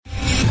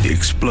The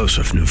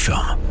explosive new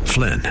film,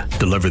 Flynn,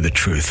 deliver the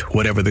truth,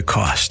 whatever the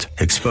cost,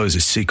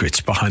 exposes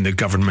secrets behind the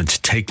government's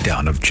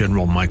takedown of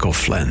General Michael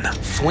Flynn.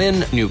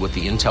 Flynn knew what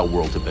the intel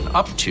world had been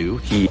up to.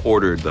 He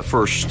ordered the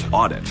first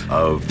audit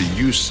of the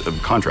use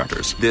of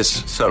contractors.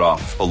 This set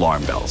off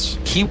alarm bells.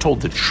 He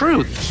told the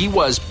truth. He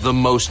was the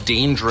most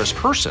dangerous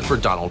person for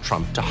Donald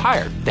Trump to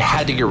hire. They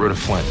had to get rid of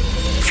Flynn.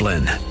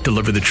 Flynn,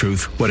 deliver the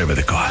truth, whatever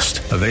the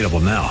cost. Available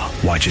now.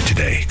 Watch it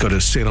today. Go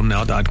to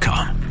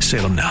salemnow.com.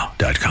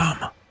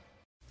 salemnow.com.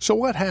 So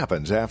what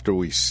happens after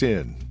we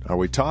sin? Are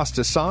we tossed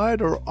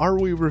aside or are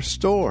we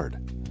restored?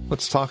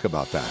 Let's talk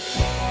about that.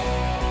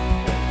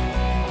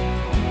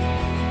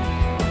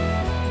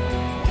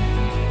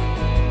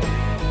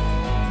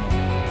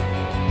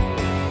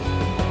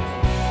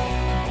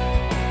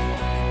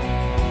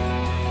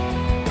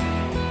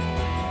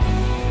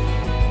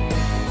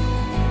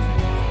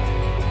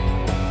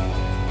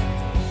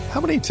 How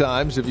many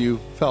times have you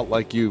felt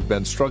like you've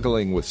been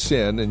struggling with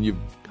sin and you've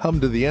come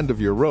to the end of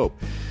your rope?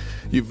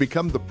 You've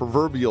become the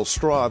proverbial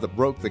straw that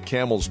broke the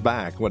camel's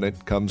back when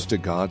it comes to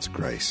God's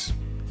grace.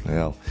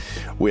 Well,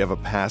 we have a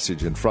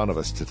passage in front of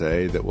us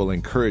today that will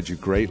encourage you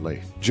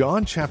greatly.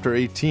 John chapter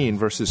 18,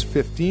 verses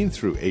 15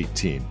 through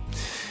 18.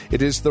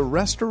 It is the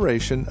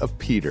restoration of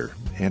Peter,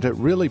 and it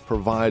really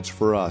provides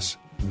for us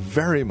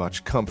very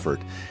much comfort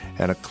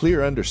and a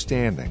clear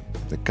understanding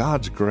that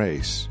God's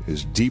grace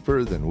is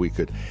deeper than we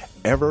could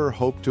ever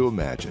hope to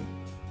imagine.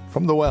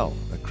 From The Well,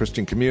 a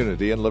Christian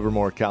community in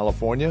Livermore,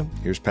 California,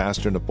 here's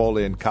Pastor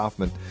Napoleon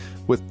Kaufman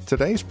with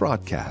today's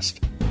broadcast.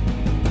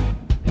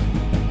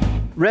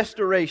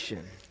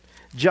 Restoration.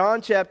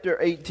 John chapter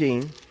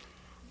 18,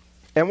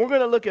 and we're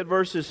going to look at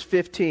verses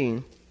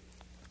 15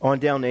 on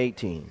down to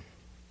 18.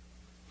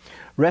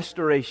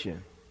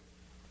 Restoration.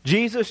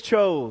 Jesus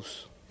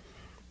chose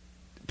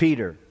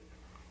Peter.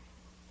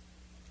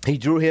 He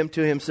drew him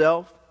to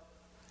himself.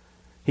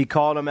 He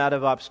called him out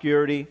of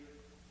obscurity.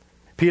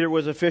 Peter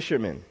was a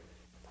fisherman.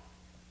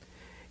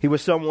 He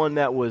was someone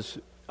that was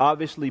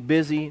obviously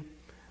busy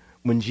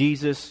when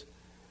Jesus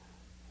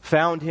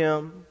found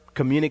him,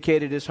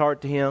 communicated his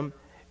heart to him,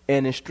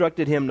 and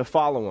instructed him to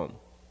follow him.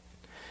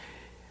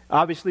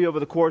 Obviously, over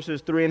the course of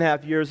his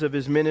 3.5 years of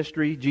his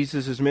ministry,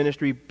 Jesus'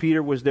 ministry,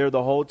 Peter was there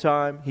the whole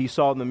time. He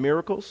saw the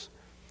miracles.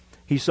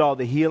 He saw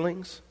the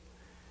healings.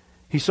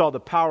 He saw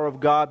the power of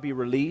God be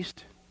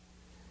released.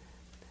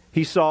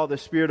 He saw the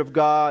Spirit of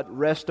God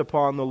rest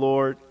upon the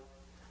Lord.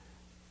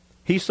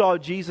 He saw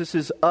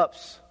Jesus'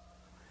 ups.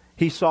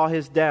 He saw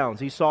his downs.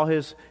 He saw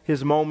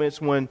his moments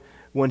when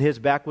his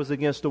back was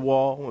against the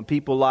wall, when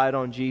people lied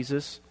on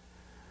Jesus,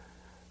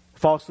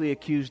 falsely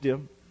accused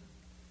him.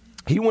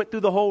 He went through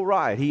the whole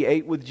ride. He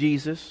ate with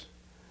Jesus.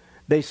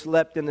 They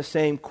slept in the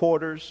same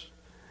quarters.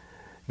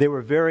 They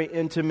were very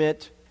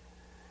intimate.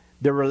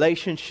 The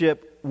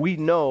relationship, we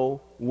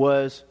know,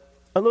 was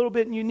a little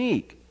bit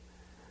unique.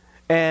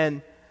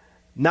 And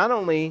not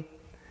only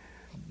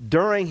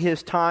during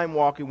his time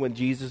walking with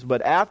Jesus,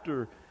 but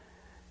after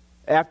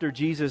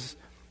Jesus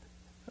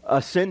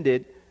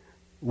ascended,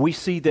 we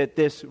see that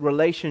this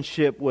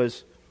relationship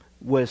was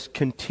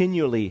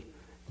continually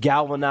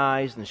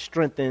galvanized and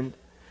strengthened.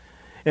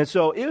 And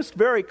so it's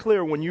very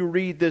clear when you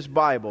read this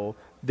Bible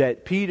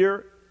that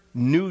Peter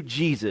knew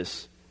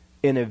Jesus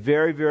in a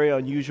very, very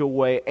unusual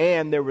way.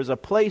 And there was a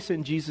place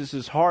in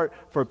Jesus' heart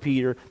for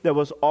Peter that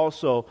was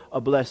also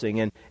a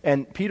blessing.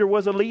 And Peter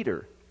was a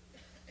leader.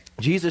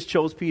 Jesus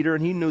chose Peter,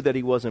 and he knew that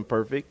he wasn't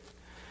perfect.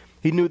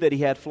 He knew that he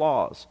had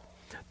flaws.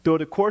 Through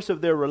the course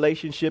of their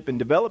relationship and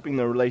developing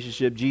the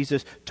relationship,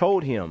 Jesus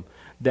told him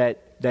that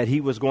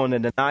he was going to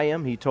deny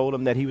him. He told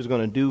him that he was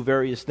going to do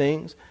various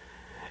things.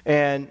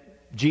 And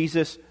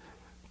Jesus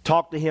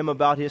talked to him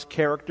about his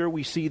character.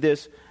 We see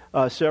this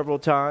several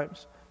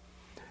times.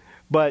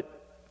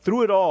 But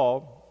through it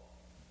all,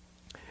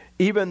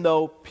 even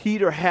though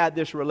Peter had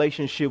this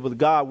relationship with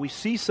God, we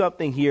see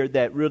something here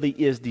that really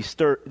is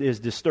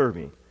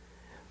disturbing.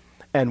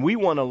 And we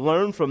want to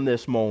learn from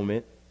this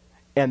moment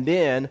and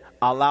then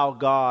allow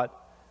God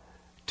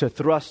to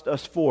thrust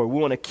us forward.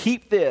 We want to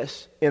keep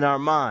this in our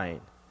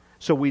mind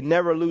so we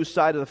never lose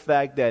sight of the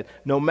fact that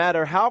no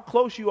matter how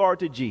close you are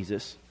to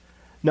Jesus,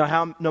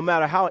 no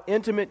matter how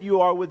intimate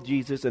you are with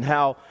Jesus and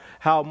how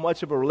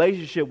much of a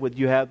relationship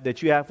you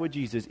have with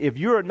Jesus, if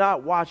you're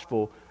not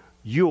watchful,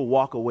 you'll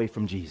walk away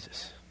from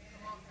Jesus.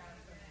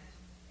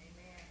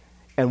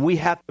 And we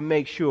have to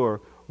make sure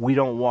we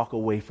don't walk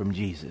away from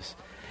Jesus.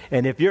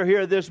 And if you're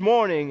here this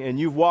morning and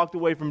you've walked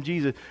away from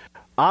Jesus,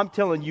 I'm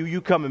telling you, you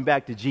coming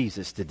back to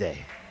Jesus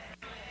today.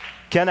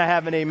 Can I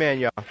have an amen,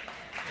 y'all?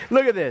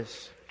 Look at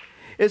this.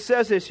 It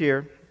says this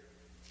here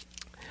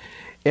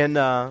in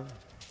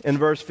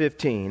verse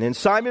 15. And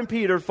Simon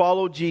Peter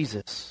followed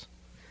Jesus.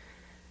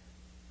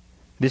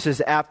 This is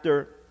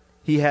after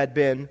he had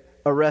been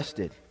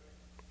arrested.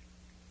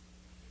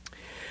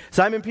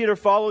 Simon Peter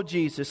followed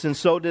Jesus, and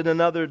so did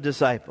another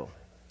disciple.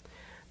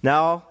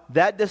 Now,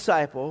 that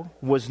disciple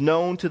was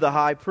known to the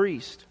high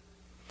priest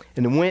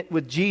and went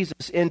with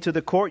Jesus into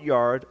the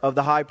courtyard of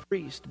the high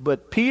priest.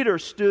 But Peter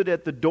stood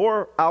at the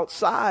door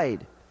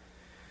outside.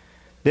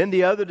 Then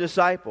the other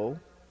disciple,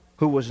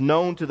 who was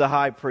known to the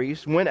high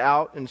priest, went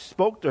out and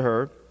spoke to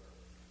her,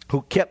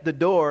 who kept the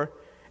door,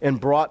 and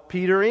brought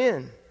Peter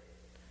in.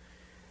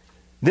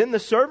 Then the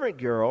servant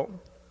girl,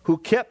 who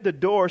kept the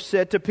door,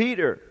 said to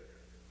Peter,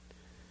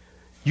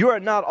 "You are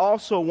not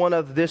also one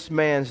of this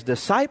man's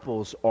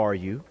disciples, are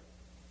you?"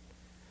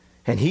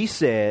 And he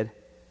said,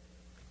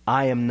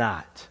 "I am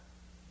not."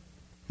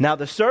 Now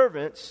the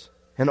servants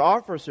and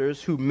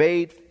officers who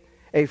made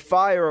a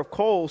fire of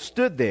coals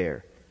stood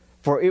there,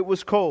 for it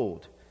was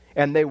cold,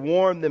 and they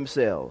warmed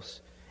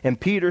themselves. And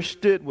Peter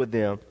stood with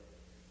them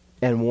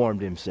and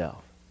warmed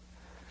himself.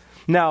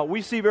 Now,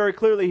 we see very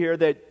clearly here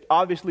that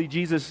obviously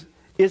Jesus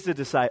is a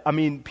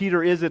disciple.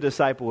 Peter is a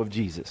disciple of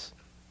Jesus.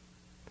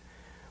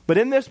 But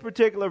in this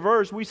particular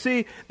verse, we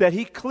see that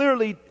he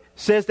clearly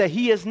says that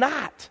he is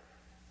not.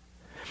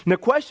 And the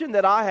question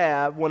that I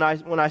have when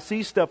I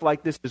see stuff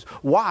like this is,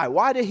 why?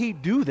 Why did he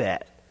do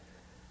that?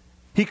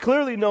 He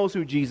clearly knows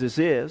who Jesus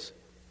is.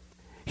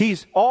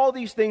 He's all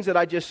these things that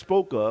I just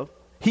spoke of,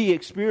 he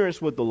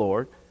experienced with the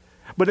Lord.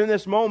 But in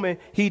this moment,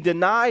 he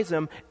denies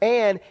him,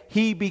 and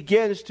he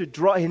begins to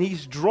draw, and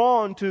he's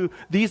drawn to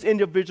these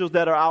individuals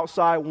that are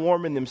outside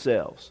warming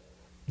themselves.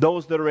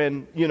 Those that are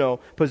in,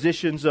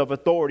 positions of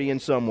authority in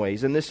some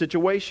ways in this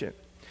situation.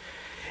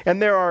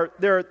 And there are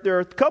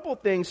a couple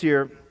things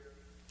here,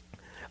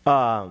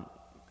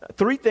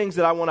 3 things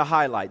that I want to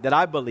highlight that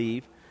I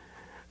believe,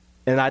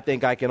 and I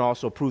think I can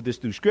also prove this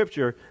through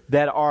Scripture,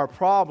 that are a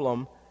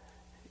problem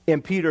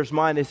in Peter's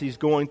mind as he's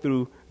going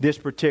through this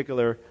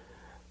particular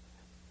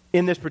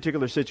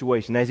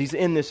situation, as he's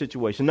in this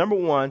situation. Number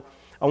 1,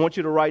 I want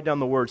you to write down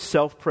the word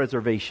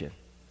self-preservation.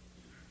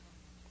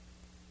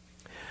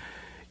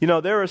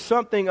 There is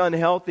something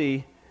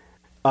unhealthy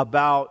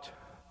about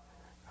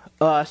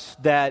us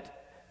that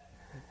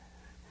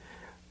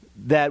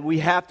we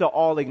have to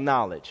all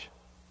acknowledge.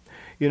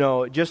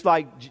 Just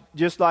like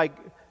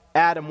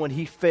Adam when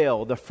he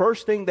fell, the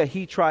first thing that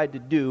he tried to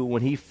do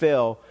when he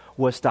fell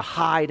was to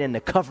hide and to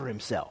cover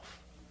himself.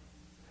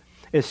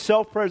 It's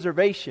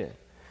self-preservation.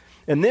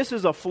 And this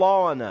is a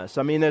flaw in us.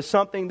 There's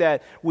something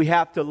that we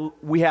have to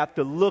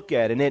look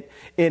at, and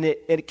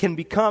it can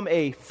become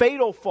a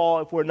fatal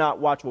flaw if we're not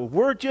watchful.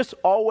 We're just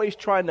always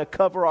trying to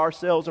cover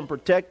ourselves and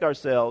protect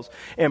ourselves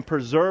and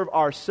preserve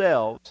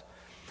ourselves.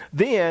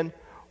 Then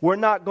we're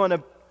not going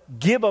to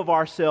give of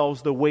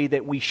ourselves the way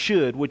that we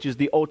should, which is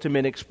the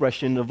ultimate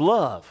expression of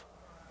love.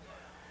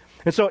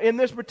 And so in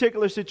this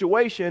particular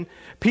situation,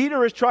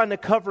 Peter is trying to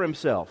cover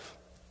himself.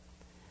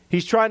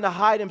 He's trying to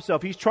hide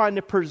himself. He's trying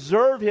to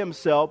preserve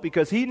himself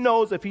because he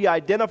knows if he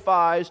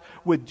identifies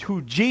with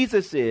who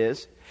Jesus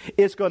is,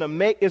 it's going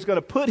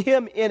to put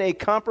him in a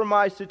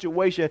compromised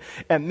situation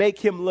and make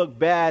him look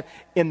bad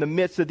in the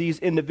midst of these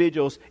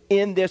individuals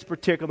in this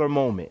particular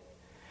moment.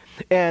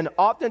 And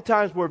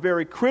oftentimes we're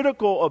very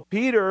critical of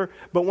Peter,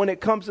 but when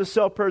it comes to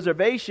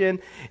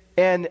self-preservation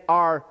and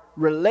our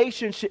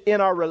relationship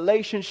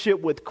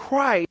with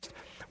Christ,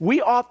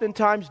 we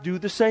oftentimes do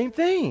the same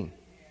thing.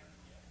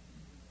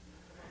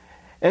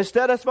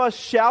 Instead of us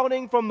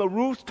shouting from the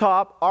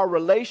rooftop our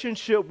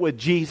relationship with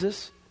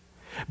Jesus,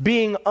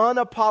 being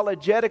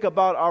unapologetic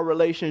about our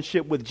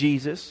relationship with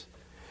Jesus,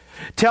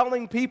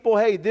 telling people,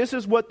 hey, this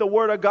is what the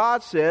Word of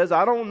God says.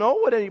 I don't know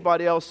what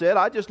anybody else said.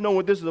 I just know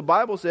what the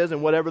Bible says,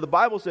 and whatever the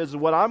Bible says is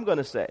what I'm going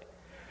to say.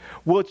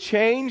 We'll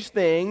change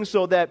things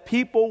so that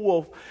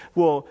people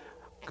will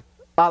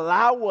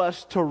allow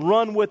us to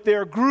run with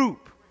their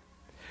group,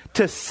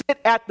 to sit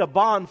at the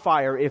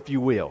bonfire, if you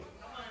will.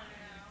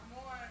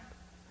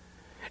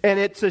 And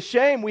it's a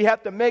shame. We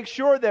have to make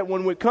sure that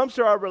when it comes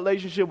to our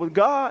relationship with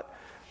God,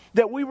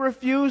 that we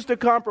refuse to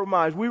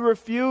compromise. We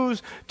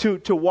refuse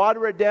to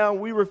water it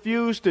down. We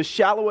refuse to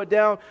shallow it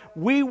down.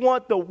 We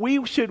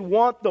should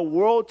want the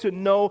world to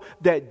know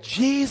that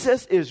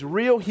Jesus is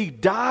real. He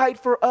died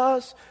for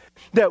us.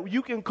 That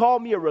you can call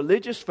me a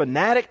religious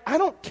fanatic. I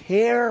don't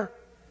care.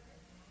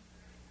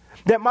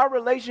 That my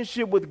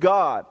relationship with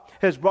God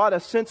has brought a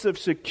sense of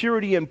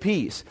security and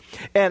peace.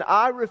 And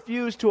I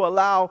refuse to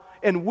allow,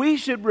 and we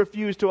should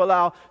refuse to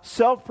allow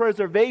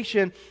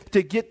self-preservation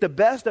to get the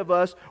best of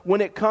us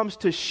when it comes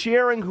to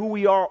sharing who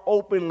we are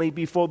openly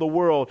before the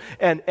world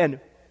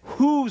and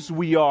whose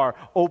we are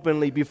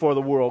openly before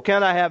the world.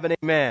 Can I have an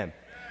amen?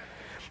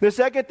 The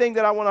second thing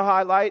that I want to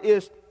highlight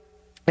is,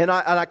 and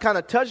I kind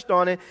of touched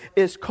on it,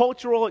 is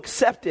cultural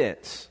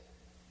acceptance.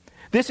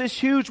 This is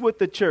huge with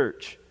the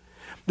church.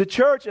 The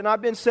church, and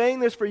I've been saying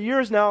this for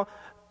years now,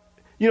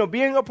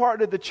 being a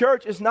part of the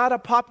church is not a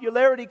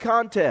popularity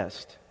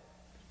contest.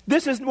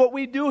 This is what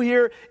we do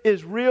here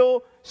is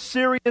real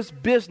serious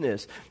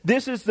business.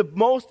 This is the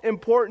most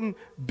important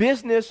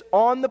business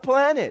on the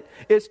planet.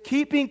 It's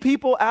keeping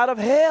people out of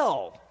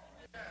hell.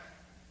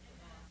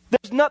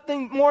 There's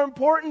nothing more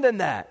important than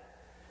that.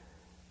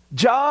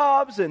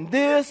 Jobs and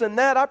this and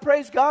that. I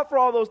praise God for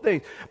all those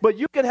things. But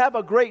you can have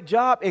a great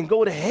job and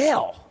go to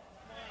hell.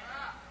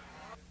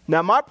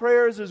 Now my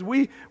prayers is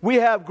we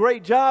have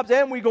great jobs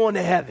and we go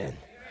into heaven.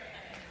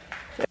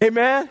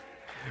 Amen.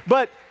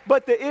 But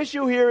the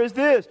issue here is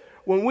this.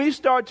 when we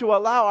start to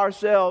allow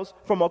ourselves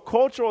from a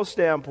cultural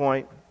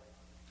standpoint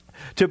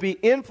to be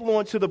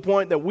influenced to the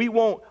point that we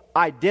won't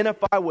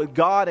identify with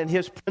God and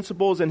His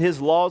principles and His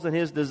laws and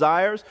His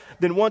desires,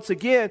 then once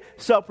again,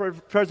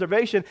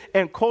 self-preservation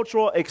and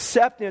cultural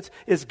acceptance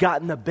has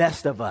gotten the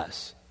best of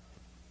us.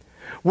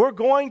 We're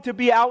going to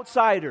be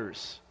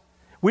outsiders.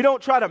 We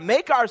don't try to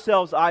make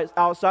ourselves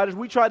outsiders.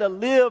 We try to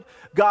live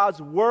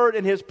God's word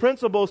and His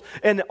principles,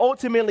 and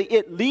ultimately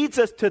it leads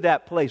us to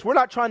that place. We're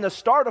not trying to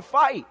start a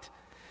fight.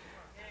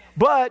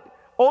 But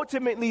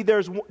ultimately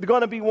there's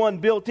going to be one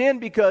built in,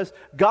 because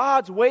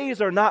God's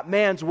ways are not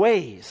man's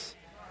ways.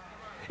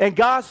 And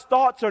God's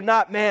thoughts are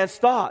not man's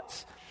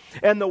thoughts.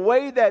 And the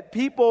way that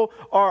people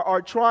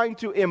are trying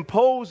to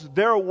impose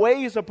their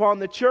ways upon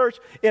the church,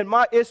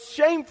 it's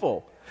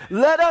shameful.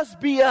 Let us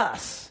be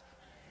us.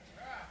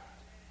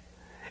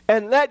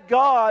 And let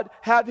God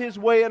have His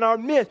way in our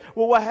midst.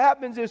 Well, what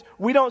happens is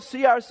we don't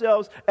see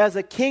ourselves as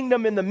a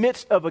kingdom in the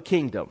midst of a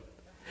kingdom.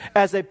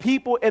 As a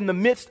people in the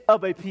midst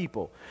of a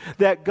people.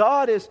 That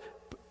God is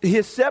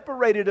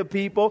separated a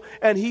people,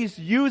 and He's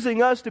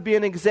using us to be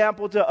an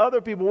example to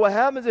other people. What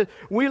happens is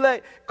we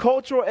let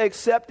cultural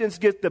acceptance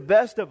get the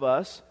best of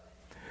us.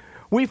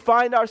 We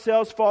find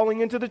ourselves falling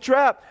into the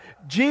trap.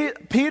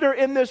 Peter,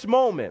 in this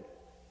moment,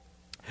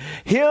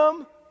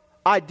 him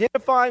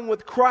identifying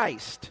with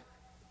Christ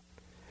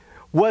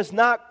was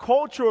not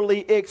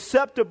culturally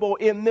acceptable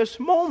in this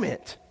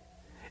moment.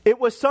 It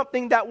was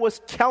something that was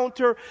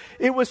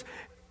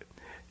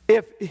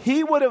if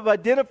he would have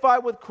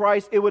identified with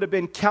Christ, it would have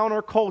been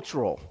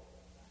countercultural.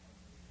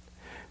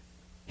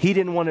 He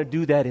didn't want to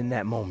do that in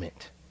that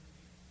moment.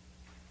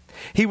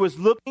 He was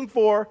looking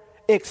for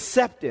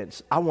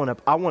acceptance. I want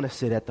to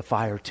sit at the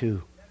fire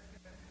too.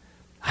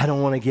 I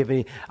don't want to give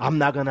any, I'm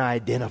not going to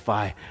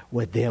identify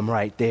with them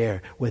right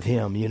there, with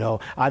him,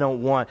 I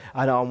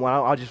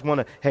just want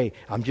to, hey,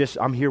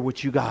 I'm here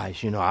with you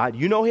guys, you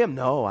know him?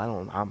 No,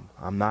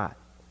 I'm not.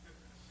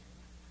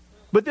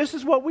 But this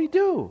is what we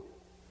do.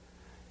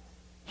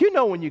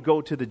 When you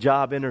go to the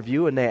job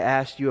interview and they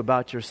ask you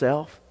about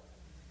yourself,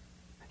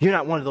 you're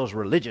not one of those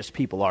religious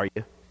people, are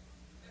you?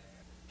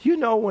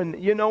 When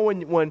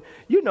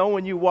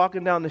you're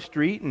walking down the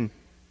street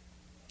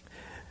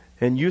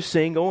and you're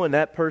single and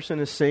that person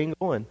is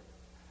single and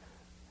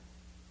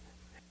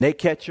they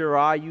catch your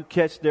eye, you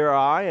catch their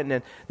eye, and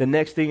then the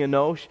next thing you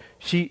know,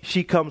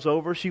 she comes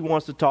over, she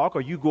wants to talk,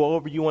 or you go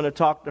over, you want to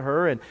talk to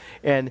her,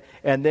 and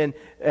then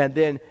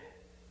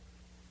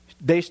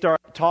they start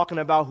talking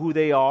about who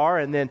they are,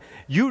 and then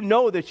you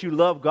know that you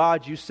love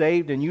God, you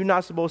saved, and you're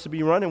not supposed to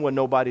be running with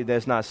nobody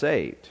that's not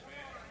saved.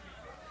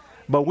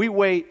 But we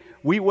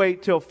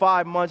wait till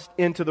 5 months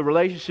into the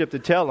relationship to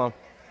tell them,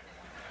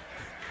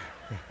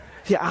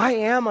 yeah, I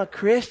am a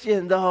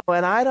Christian though,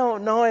 and I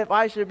don't know if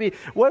I should be.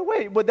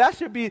 Wait, but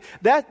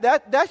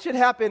that should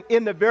happen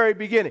in the very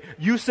beginning.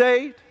 You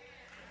saved?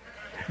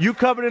 You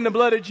covered in the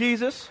blood of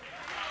Jesus?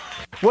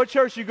 What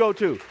church you go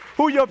to?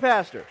 Who your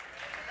pastor?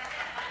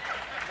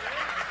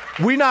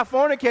 We not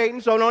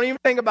fornicating, so don't even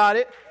think about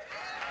it.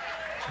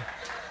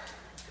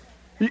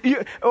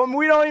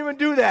 We don't even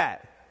do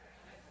that.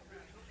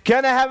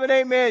 Can I have an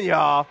amen,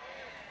 y'all?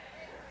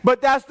 But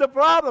that's the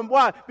problem.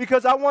 Why?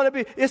 Because I want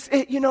to be,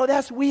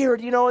 that's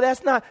weird.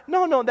 That's not,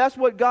 no, that's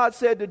what God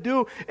said to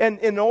do. And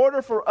in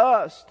order for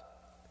us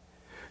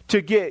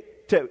to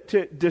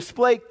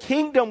display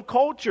kingdom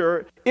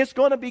culture, it's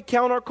going to be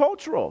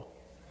countercultural.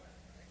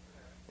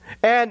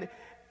 And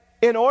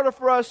in order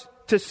for us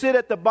to sit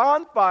at the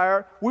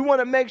bonfire, we want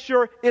to make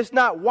sure it's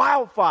not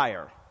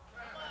wildfire.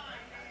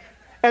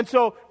 And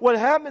so what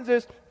happens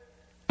is,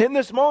 in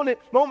this moment,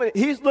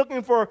 he's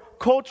looking for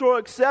cultural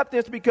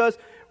acceptance because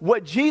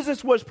what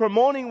Jesus was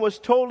promoting was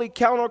totally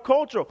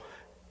countercultural.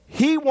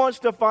 He wants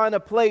to find a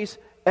place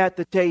at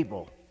the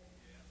table.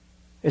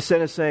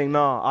 Instead of saying,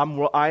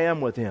 no, I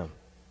am with him.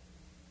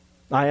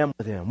 I am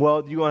with him.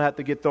 Well, you're going to have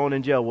to get thrown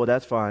in jail. Well,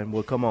 that's fine.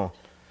 Well, come on.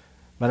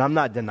 But I'm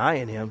not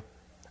denying him.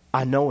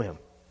 I know him.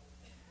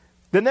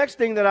 The next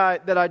thing that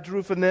I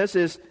drew from this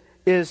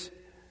is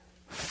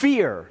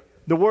fear.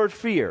 The word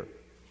fear.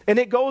 And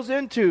it goes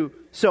into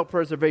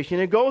self-preservation.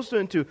 It goes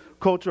into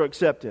cultural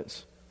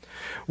acceptance.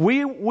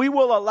 We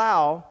will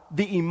allow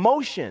the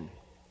emotion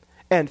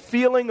and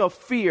feeling of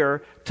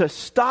fear to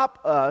stop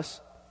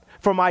us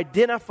from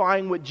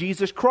identifying with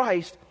Jesus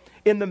Christ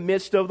in the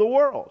midst of the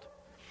world.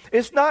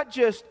 It's not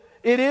just,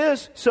 it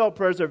is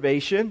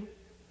self-preservation,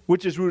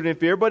 which is rooted in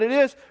fear, but it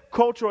is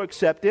cultural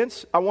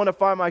acceptance. I want to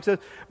find my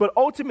acceptance. But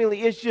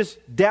ultimately, it's just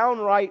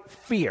downright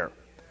fear.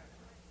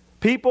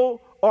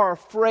 People are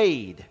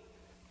afraid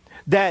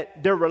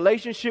that their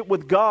relationship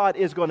with God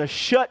is going to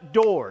shut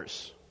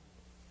doors,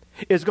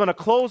 is going to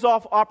close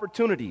off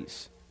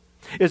opportunities,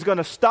 is going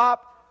to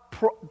stop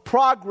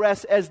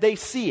progress as they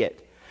see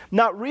it.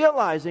 Not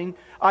realizing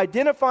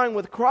identifying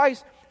with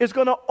Christ is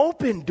going to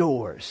open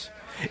doors.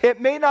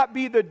 It may not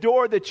be the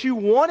door that you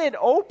wanted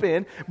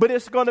open, but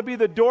it's going to be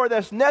the door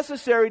that's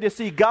necessary to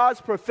see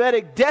God's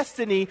prophetic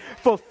destiny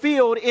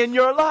fulfilled in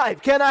your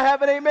life. Can I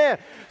have an amen?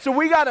 So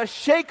we got to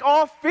shake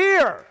off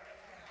fear.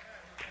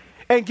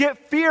 and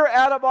get fear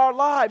out of our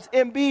lives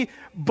and be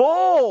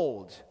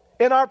bold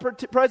in our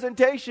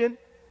presentation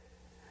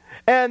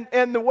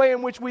and the way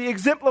in which we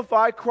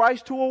exemplify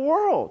Christ to a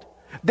world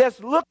that's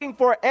looking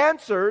for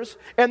answers,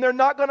 and they're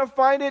not going to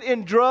find it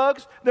in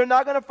drugs. They're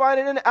not going to find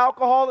it in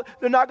alcohol.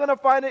 They're not going to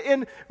find it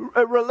in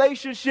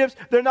relationships.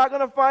 They're not going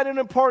to find it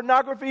in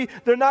pornography.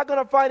 They're not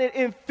going to find it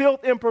in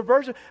filth and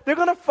perversion. They're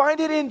going to find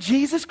it in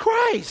Jesus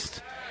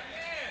Christ.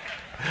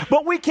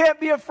 But we can't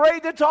be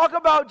afraid to talk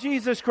about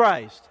Jesus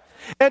Christ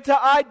and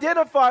to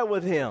identify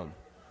with him.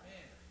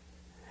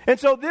 And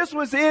so this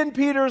was in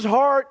Peter's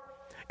heart,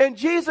 and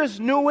Jesus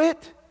knew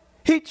it.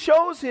 He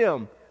chose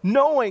him,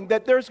 knowing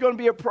that there's going to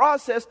be a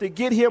process to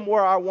get him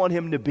where I want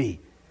him to be.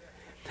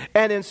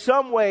 And in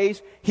some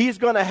ways, he's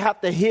going to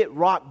have to hit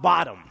rock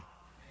bottom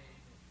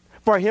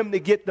for him to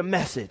get the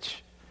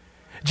message.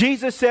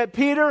 Jesus said,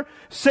 Peter,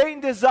 Satan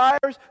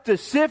desires to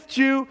sift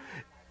you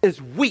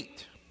as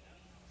wheat.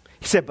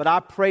 He said, but I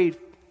prayed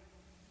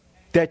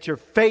that your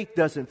faith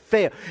doesn't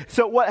fail.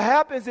 So what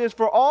happens is,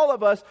 for all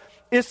of us,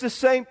 it's the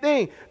same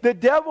thing. The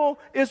devil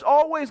is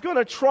always going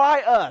to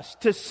try us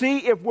to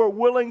see if we're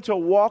willing to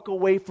walk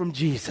away from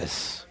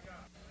Jesus.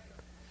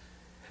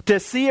 To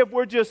see if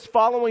we're just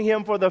following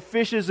him for the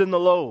fishes and the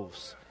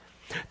loaves.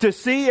 To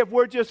see if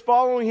we're just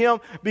following him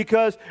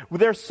because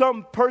there's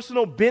some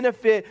personal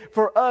benefit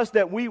for us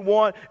that we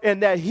want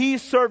and that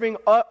he's serving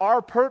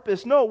our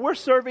purpose. No, we're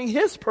serving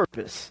his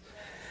purpose.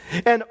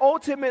 And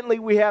ultimately,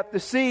 we have to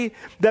see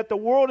that the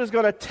world is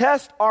going to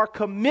test our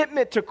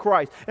commitment to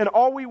Christ. And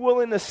are we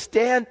willing to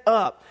stand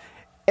up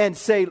and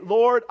say,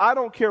 Lord, I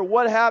don't care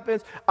what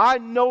happens. I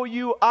know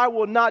you. I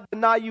will not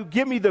deny you.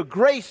 Give me the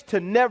grace to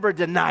never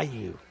deny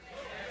you.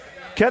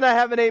 Can I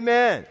have an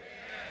amen?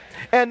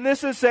 And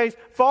listen, saints,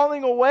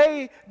 falling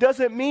away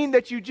doesn't mean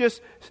that you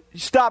just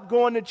stop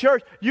going to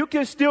church. You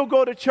can still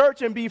go to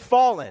church and be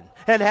fallen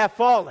and have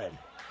fallen.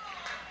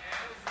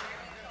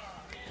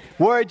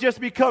 Where it just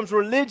becomes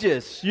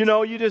religious. You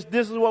know,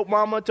 this is what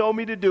mama told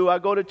me to do. I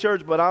go to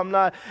church, but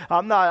I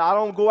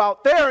don't go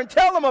out there and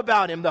tell them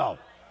about him, though.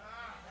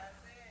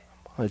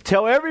 I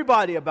tell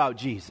everybody about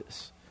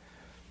Jesus.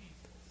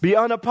 Be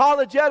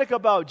unapologetic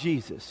about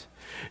Jesus.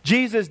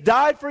 Jesus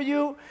died for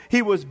you.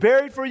 He was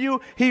buried for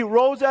you. He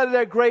rose out of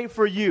that grave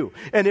for you.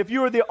 And if you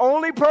were the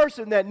only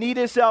person that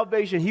needed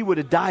salvation, he would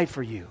have died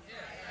for you.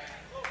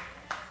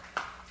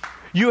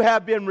 You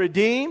have been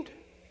redeemed.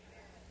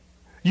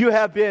 You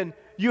have been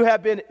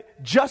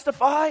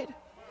justified.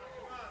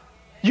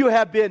 You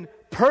have been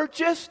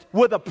purchased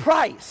with a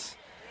price.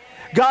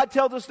 God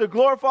tells us to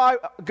glorify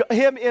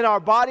him in our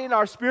body and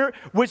our spirit,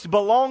 which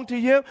belong to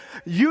him.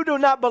 You do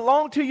not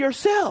belong to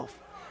yourself.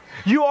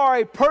 You are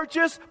a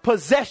purchased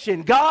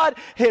possession. God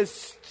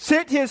has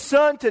sent his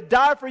son to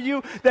die for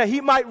you that he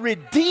might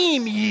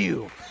redeem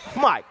you.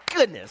 My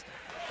goodness.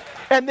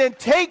 And then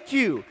take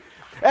you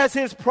as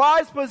his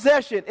prized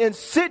possession and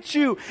sit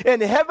you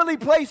in heavenly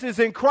places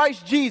in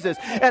Christ Jesus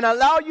and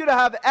allow you to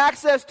have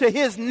access to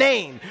his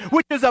name,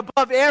 which is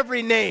above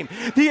every name.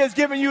 He has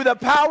given you the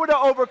power to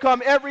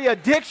overcome every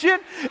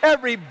addiction,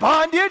 every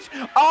bondage,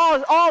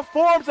 all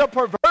forms of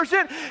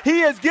perversion.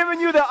 He has given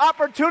you the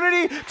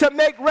opportunity to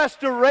make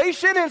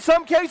restoration in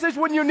some cases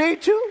when you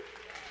need to.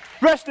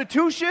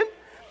 Restitution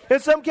in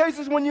some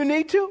cases when you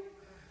need to.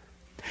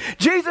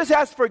 Jesus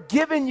has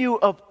forgiven you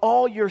of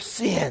all your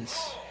sins.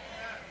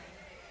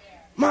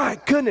 My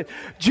goodness.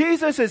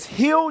 Jesus has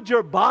healed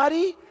your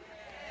body.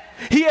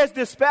 He has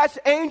dispatched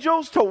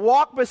angels to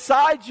walk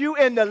beside you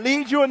and to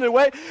lead you in the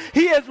way.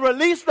 He has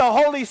released the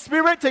Holy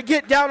Spirit to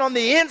get down on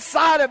the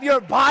inside of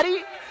your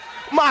body.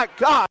 My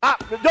God,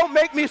 don't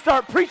make me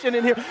start preaching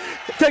in here.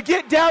 To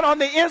get down on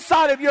the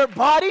inside of your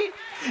body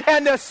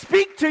and to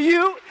speak to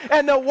you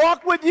and to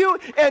walk with you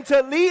and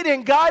to lead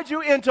and guide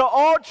you into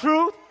all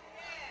truth.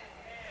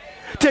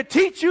 To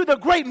teach you the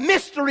great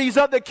mysteries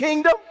of the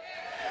kingdom.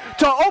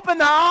 To open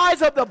the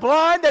eyes of the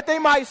blind that they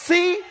might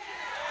see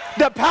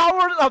the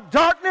power of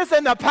darkness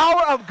and the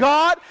power of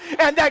God,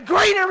 and that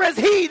greater is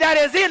he that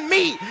is in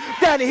me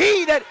than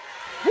he that,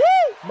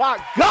 my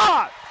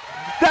God,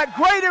 that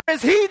greater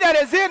is he that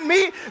is in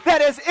me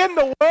that is in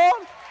the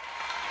world.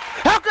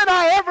 How can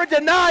I ever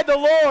deny the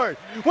Lord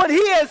when he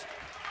is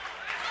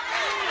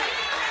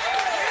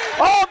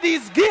all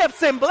these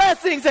gifts and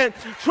blessings and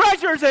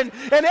treasures and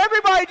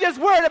everybody just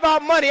worried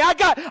about money? I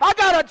got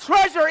a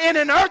treasure in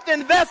an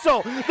earthen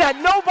vessel that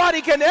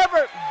nobody can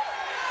ever.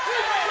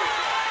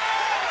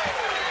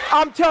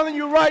 I'm telling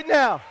you right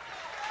now.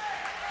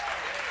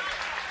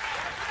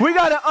 We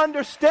got to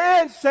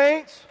understand,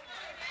 saints,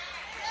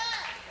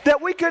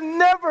 that we can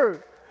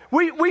never,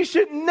 we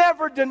should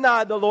never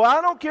deny the Lord.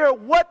 I don't care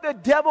what the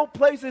devil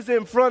places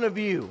in front of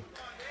you.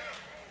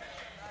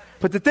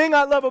 But the thing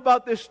I love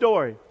about this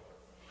story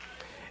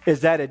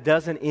is that it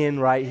doesn't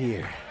end right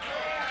here.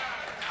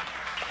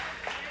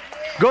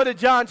 Go to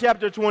John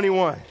chapter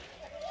 21.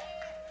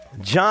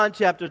 John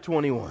chapter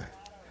 21.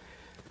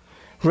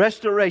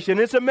 Restoration.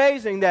 It's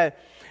amazing that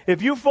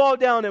if you fall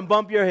down and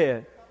bump your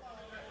head,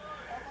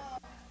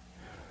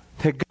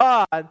 that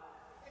God,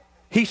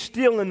 he's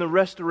still in the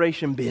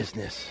restoration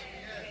business.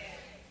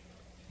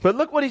 But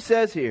look what he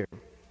says here.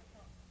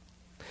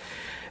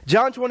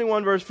 John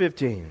 21, verse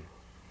 15.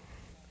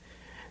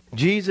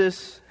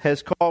 Jesus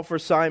has called for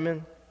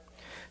Simon.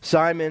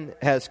 Simon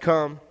has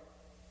come.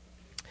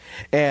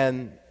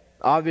 And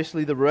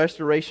obviously the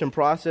restoration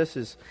process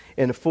is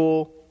in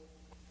full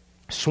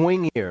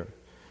swing here.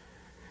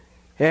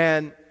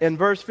 And in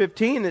verse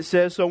 15 it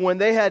says, so when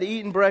they had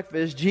eaten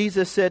breakfast,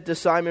 Jesus said to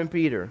Simon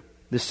Peter,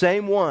 the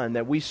same one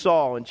that we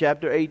saw in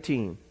chapter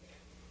 18,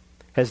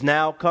 has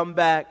now come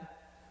back.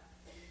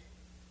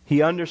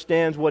 He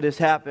understands what has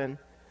happened.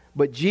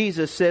 But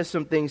Jesus says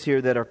some things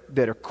here that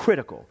are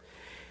critical.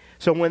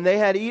 So when they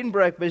had eaten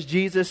breakfast,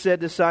 Jesus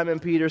said to Simon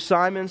Peter,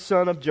 Simon,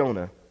 son of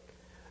Jonah,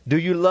 do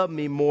you love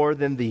me more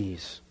than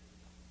these?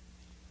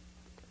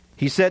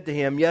 He said to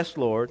him, yes,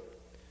 Lord,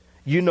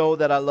 you know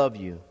that I love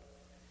you.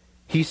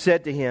 He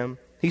said to him,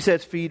 he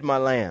says, feed my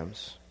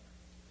lambs.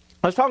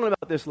 I was talking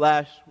about this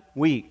last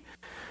week.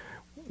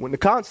 When the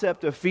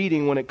concept of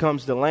feeding when it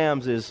comes to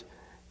lambs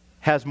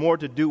has more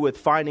to do with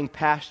finding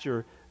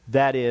pasture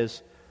that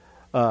is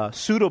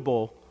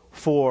suitable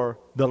for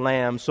the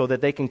lambs so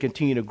that they can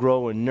continue to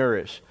grow and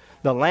nourish.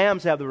 The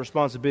lambs have the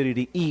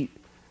responsibility to eat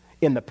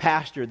in the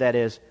pasture that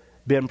has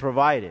been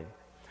provided,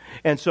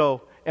 and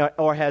so,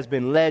 or has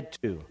been led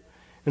to.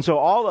 And so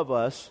all of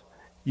us,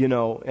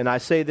 and I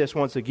say this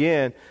once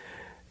again,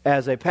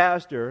 as a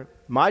pastor,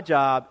 my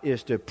job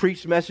is to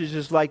preach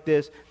messages like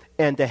this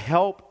and to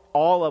help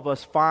all of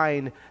us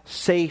find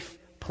safe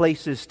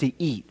places to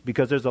eat,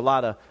 because there's a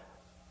lot of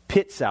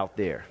pits out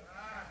there.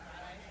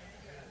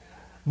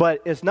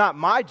 But it's not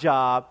my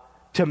job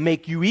to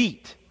make you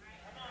eat.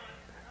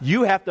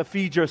 You have to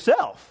feed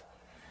yourself.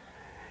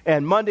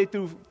 And Monday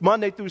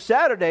through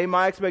Saturday,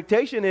 my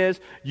expectation is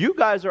you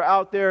guys are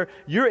out there,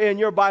 you're in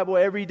your Bible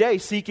every day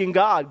seeking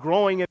God,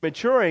 growing and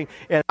maturing.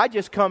 And I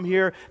just come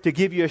here to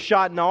give you a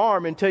shot in the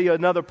arm and tell you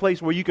another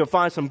place where you can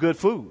find some good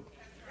food.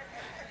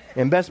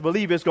 And best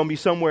believe it's going to be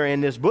somewhere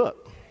in this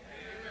book.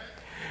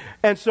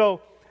 And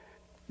so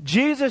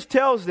Jesus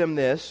tells them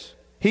this.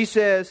 He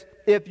says,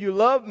 if you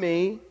love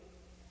me,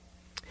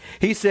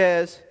 he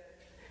says,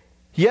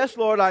 yes,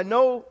 Lord, I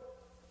know,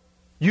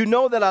 you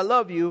know that I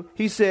love you.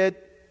 He said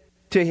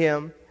to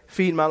him,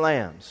 feed my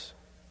lambs.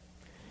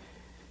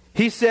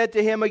 He said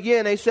to him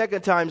again a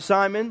second time,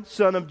 Simon,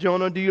 son of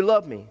Jonah, do you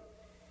love me?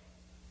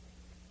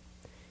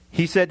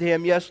 He said to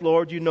him, yes,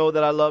 Lord, you know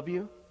that I love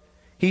you.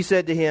 He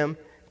said to him,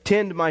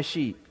 tend my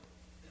sheep.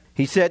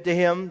 He said to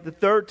him the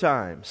third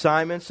time,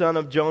 Simon, son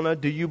of Jonah,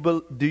 do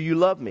you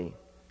love me?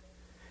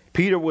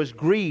 Peter was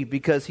grieved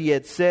because he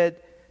had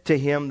said to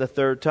him the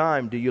third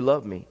time, do you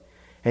love me?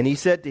 And he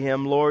said to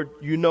him, Lord,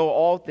 you know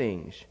all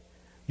things.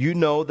 You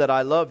know that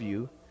I love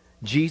you.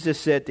 Jesus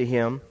said to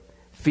him,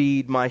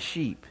 feed my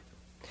sheep.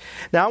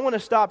 Now I want to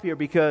stop here,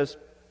 because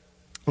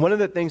one of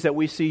the things that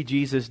we see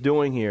Jesus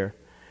doing here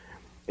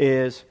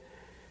is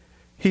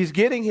he's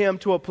getting him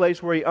to a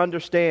place where he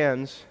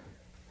understands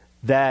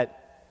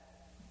that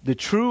the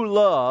true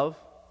love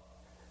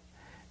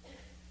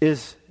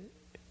is,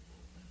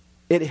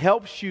 it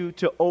helps you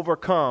to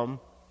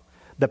overcome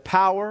the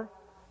power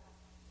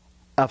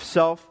of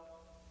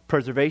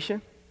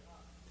self-preservation,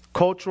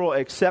 cultural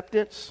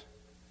acceptance,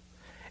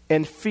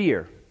 and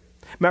fear.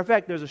 Matter of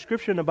fact, there's a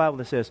scripture in the Bible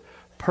that says,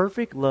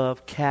 perfect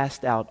love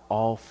casts out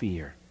all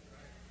fear.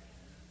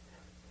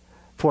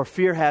 For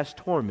fear has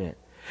torment.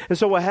 And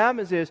so what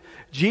happens is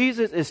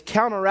Jesus is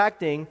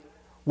counteracting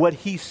what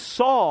he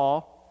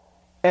saw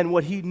and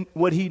what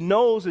he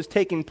knows is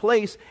taking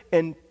place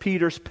in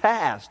Peter's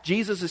past.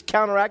 Jesus is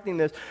counteracting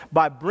this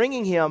by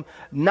bringing him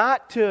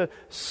not to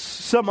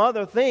some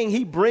other thing.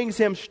 He brings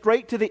him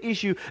straight to the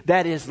issue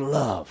that is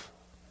love.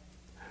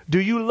 Do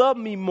you love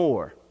me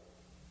more?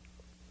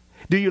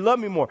 Do you love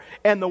me more?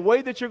 And the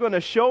way that you're going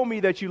to show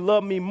me that you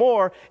love me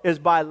more is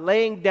by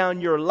laying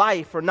down your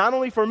life, for not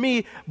only for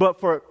me, but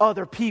for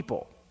other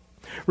people.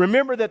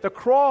 Remember that the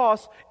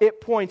cross,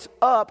 it points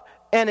up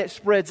and it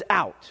spreads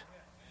out.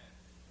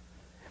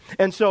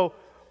 And so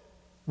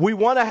we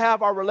want to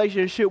have our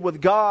relationship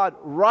with God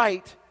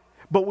right,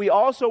 but we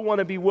also want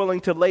to be willing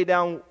to lay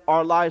down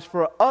our lives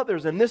for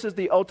others. And this is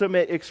the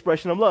ultimate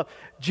expression of love.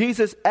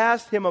 Jesus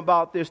asked him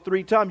about this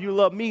 3 times. You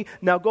love me,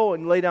 now go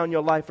and lay down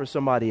your life for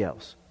somebody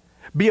else.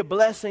 Be a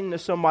blessing to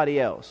somebody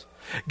else.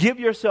 Give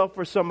yourself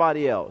for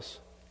somebody else.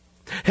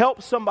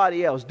 Help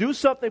somebody else. Do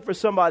something for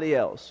somebody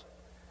else.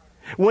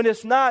 When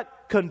it's not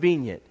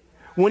convenient,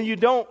 when you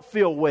don't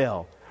feel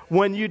well,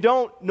 when you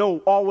don't know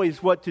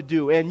always what to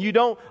do, and you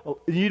don't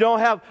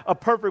have a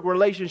perfect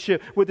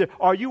relationship with it,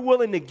 are you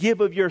willing to give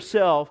of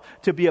yourself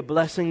to be a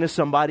blessing to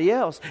somebody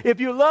else? If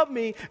you love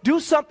me, do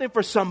something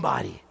for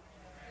somebody.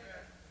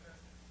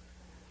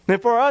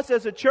 And for us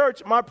as a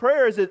church, my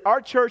prayer is that our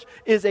church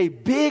is a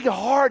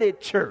big-hearted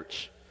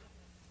church,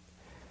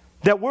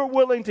 that we're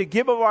willing to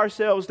give of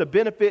ourselves to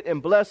benefit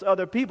and bless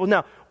other people.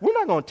 Now, we're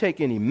not going to take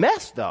any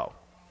mess, though.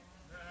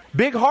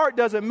 Big heart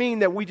doesn't mean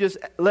that we just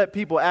let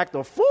people act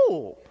a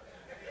fool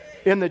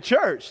in the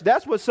church.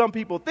 That's what some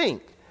people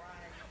think.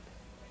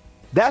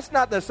 That's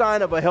not the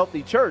sign of a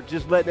healthy church,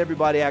 just letting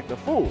everybody act a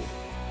fool.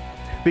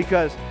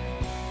 Because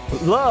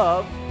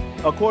Love,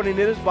 according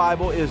to this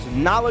Bible, is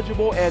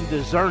knowledgeable and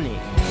discerning.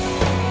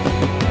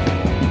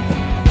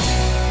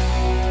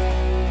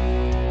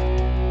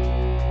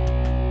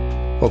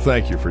 Well,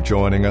 thank you for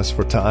joining us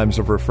for Times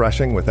of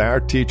Refreshing with our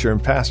teacher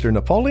and pastor,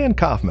 Napoleon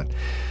Kaufman.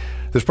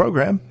 This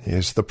program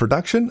is the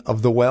production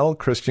of the Well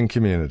Christian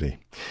Community.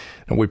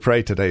 And we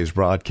pray today's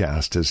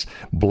broadcast has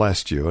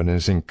blessed you and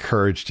has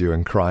encouraged you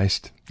in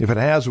Christ. If it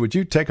has, would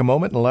you take a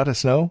moment and let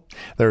us know?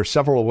 There are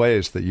several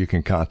ways that you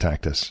can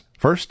contact us.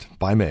 First,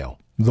 by mail.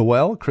 The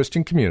Well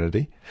Christian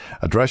Community.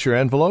 Address your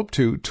envelope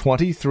to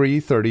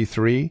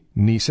 2333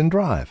 Neeson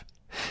Drive.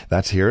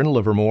 That's here in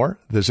Livermore.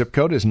 The zip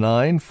code is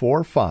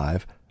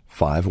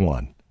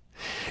 94551.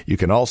 You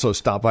can also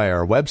stop by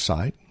our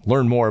website,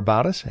 learn more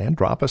about us, and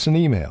drop us an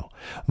email.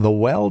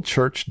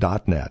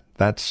 thewellchurch.net.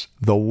 That's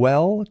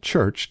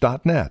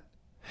thewellchurch.net.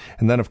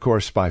 And then, of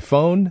course, by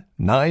phone,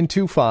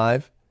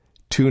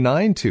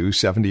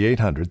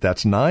 925-292-7800.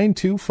 That's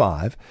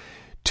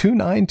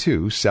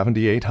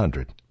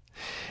 925-292-7800.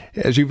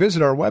 As you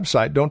visit our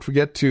website, don't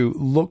forget to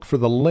look for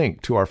the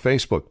link to our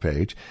Facebook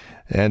page.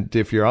 And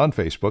if you're on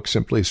Facebook,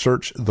 simply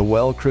search The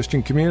Well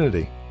Christian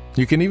Community.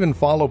 You can even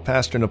follow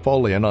Pastor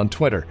Napoleon on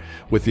Twitter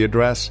with the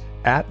address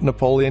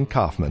 @Napoleon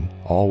Kaufman,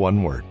 all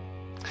one word.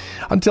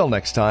 Until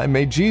next time,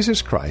 may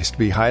Jesus Christ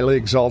be highly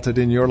exalted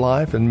in your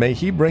life, and may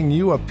He bring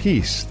you a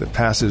peace that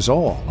passes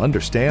all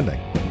understanding.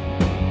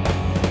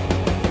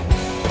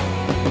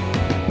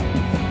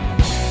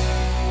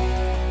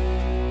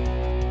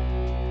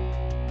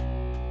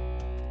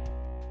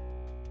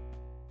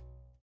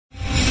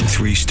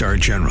 Three-star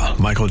General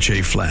Michael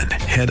J. Flynn,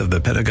 head of the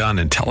Pentagon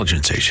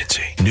Intelligence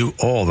Agency, knew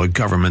all the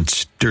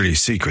government's dirty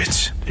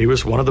secrets. He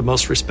was one of the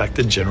most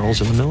respected generals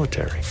in the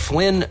military.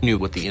 Flynn knew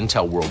what the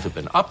intel world had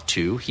been up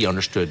to. He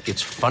understood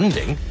its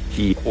funding.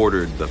 He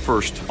ordered the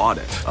first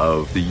audit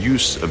of the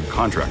use of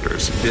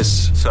contractors.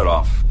 This set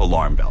off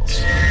alarm bells.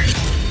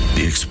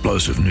 The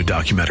explosive new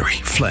documentary,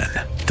 Flynn,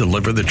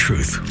 Deliver the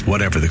Truth,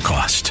 Whatever the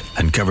Cost,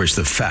 uncovers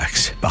the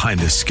facts behind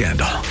this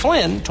scandal.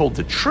 Flynn told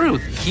the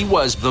truth. He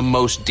was the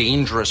most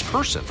dangerous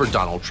person for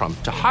Donald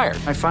Trump to hire.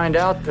 I find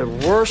out the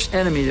worst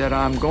enemy that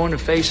I'm going to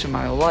face in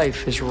my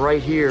life is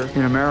right here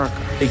in America.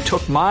 They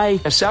took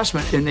my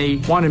assessment and they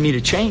wanted me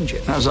to change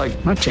it. And I was like,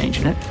 I'm not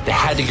changing it. They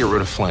had to get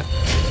rid of Flynn.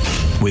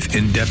 With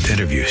in-depth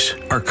interviews,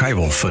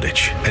 archival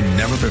footage, and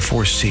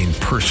never-before-seen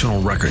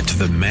personal records of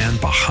the man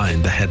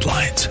behind the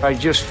headlines. I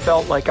just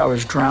felt like I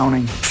was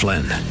drowning.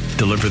 Flynn,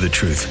 Deliver the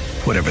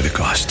Truth, Whatever the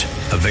Cost.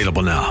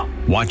 Available now.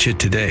 Watch it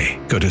today.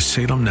 Go to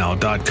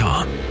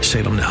salemnow.com.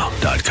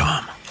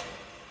 salemnow.com.